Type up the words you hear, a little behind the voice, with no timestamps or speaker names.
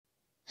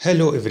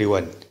Hello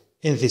everyone.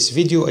 In this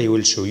video I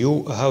will show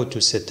you how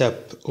to set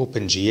up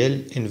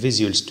OpenGL in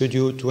Visual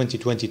Studio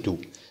 2022.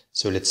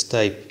 So let's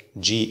type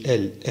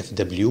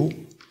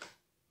glfw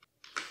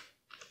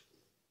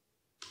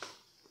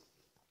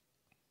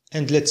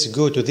and let's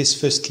go to this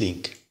first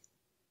link.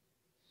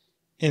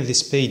 In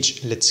this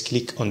page let's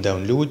click on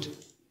download.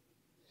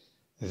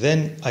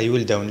 Then I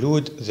will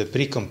download the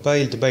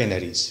precompiled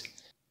binaries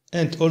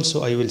and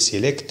also I will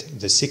select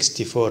the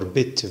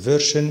 64-bit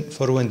version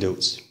for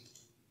Windows.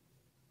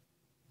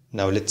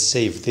 Now let's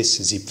save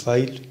this zip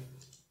file.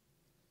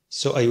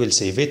 So I will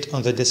save it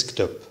on the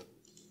desktop.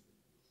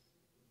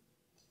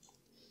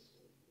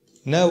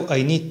 Now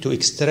I need to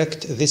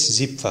extract this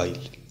zip file.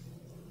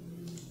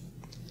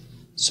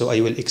 So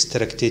I will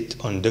extract it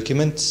on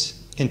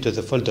Documents into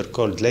the folder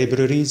called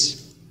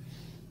Libraries.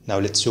 Now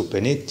let's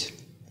open it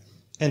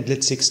and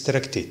let's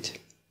extract it.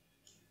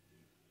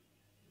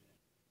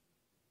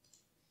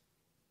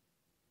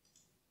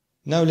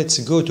 Now let's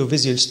go to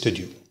Visual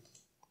Studio.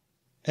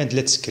 And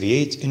let's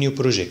create a new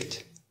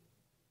project.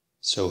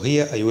 So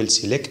here I will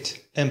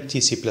select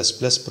empty C++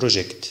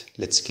 project.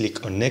 Let's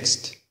click on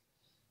next.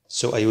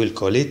 So I will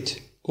call it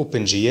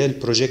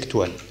OpenGL project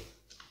 1.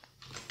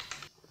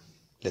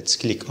 Let's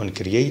click on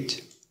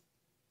create.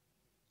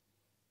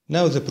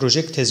 Now the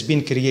project has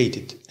been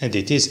created and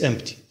it is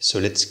empty. So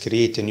let's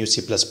create a new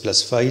C++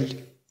 file.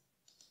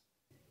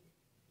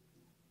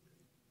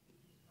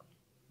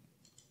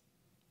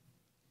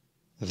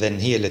 Then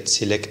here let's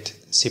select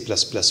C++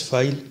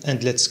 file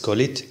and let's call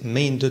it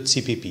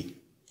main.cpp.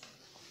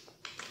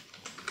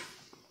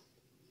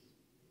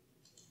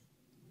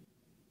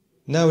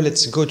 Now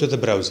let's go to the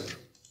browser.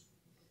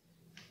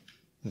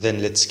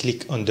 Then let's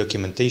click on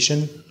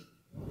documentation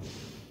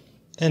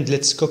and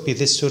let's copy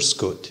this source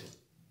code.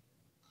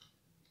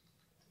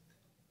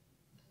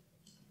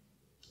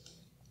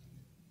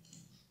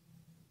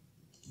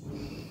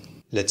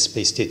 Let's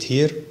paste it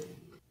here.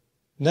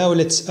 Now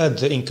let's add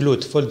the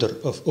include folder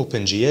of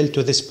OpenGL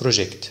to this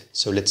project.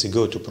 So let's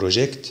go to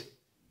project,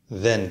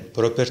 then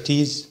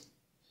properties,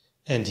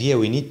 and here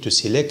we need to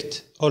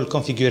select all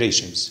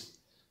configurations.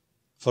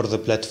 For the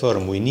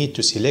platform we need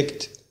to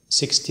select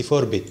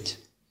 64-bit.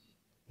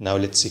 Now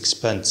let's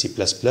expand C++,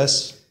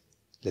 let's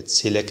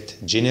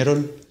select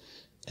general,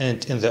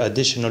 and in the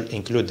additional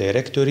include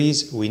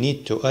directories we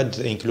need to add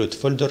the include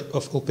folder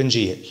of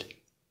OpenGL.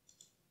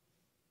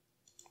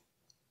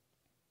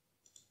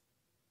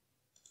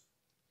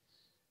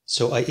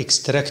 So I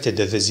extracted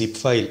the zip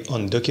file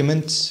on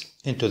Documents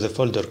into the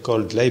folder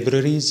called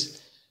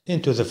Libraries,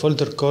 into the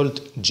folder called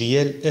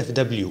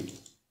glfw.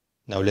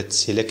 Now let's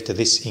select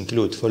this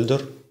include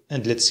folder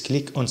and let's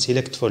click on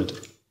select folder.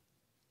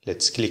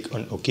 Let's click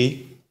on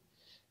OK.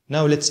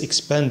 Now let's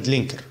expand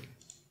linker.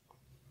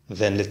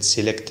 Then let's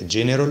select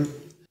general.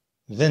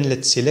 Then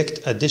let's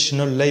select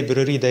additional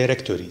library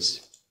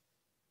directories.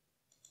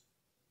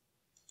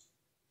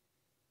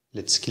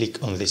 Let's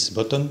click on this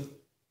button.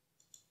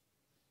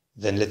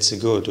 Then let's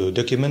go to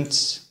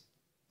Documents,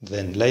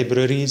 then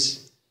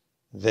Libraries,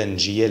 then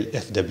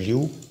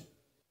glfw.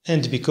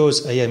 And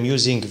because I am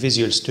using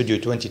Visual Studio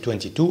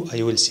 2022,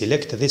 I will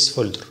select this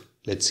folder.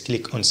 Let's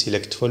click on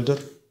Select Folder.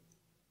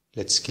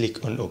 Let's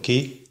click on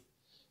OK.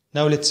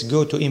 Now let's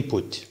go to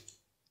Input.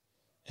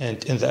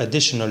 And in the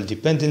additional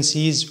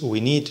dependencies, we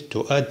need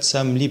to add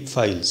some lib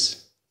files.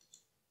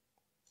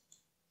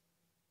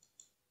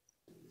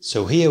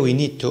 So here we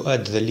need to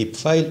add the lib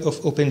file of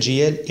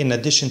OpenGL in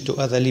addition to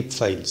other lib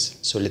files.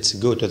 So let's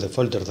go to the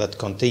folder that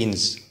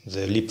contains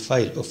the lib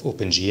file of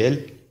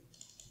OpenGL.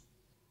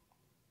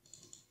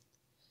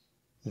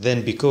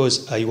 Then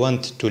because I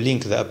want to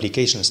link the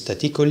application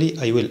statically,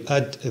 I will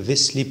add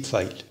this lib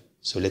file.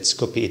 So let's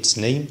copy its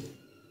name.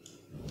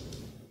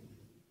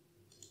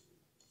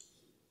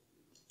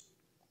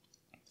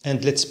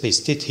 And let's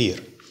paste it here.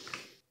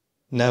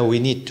 Now we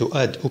need to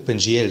add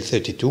OpenGL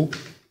 32.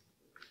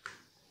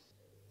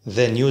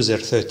 Then user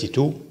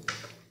 32,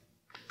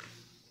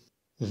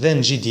 then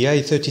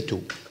GDI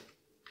 32,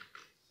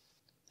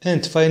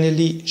 and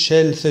finally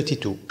shell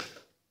 32.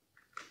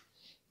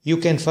 You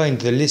can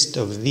find the list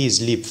of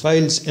these lib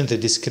files in the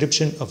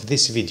description of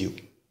this video.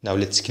 Now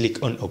let's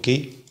click on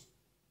OK,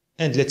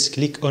 and let's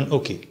click on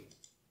OK.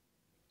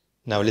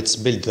 Now let's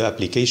build the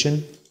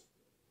application.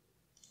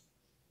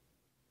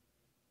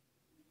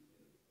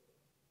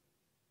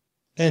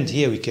 And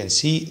here we can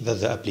see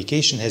that the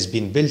application has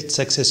been built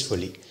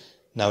successfully.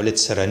 Now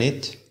let's run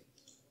it.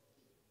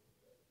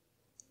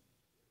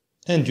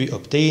 And we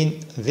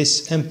obtain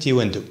this empty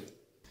window.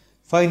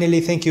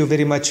 Finally, thank you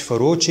very much for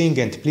watching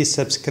and please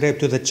subscribe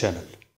to the channel.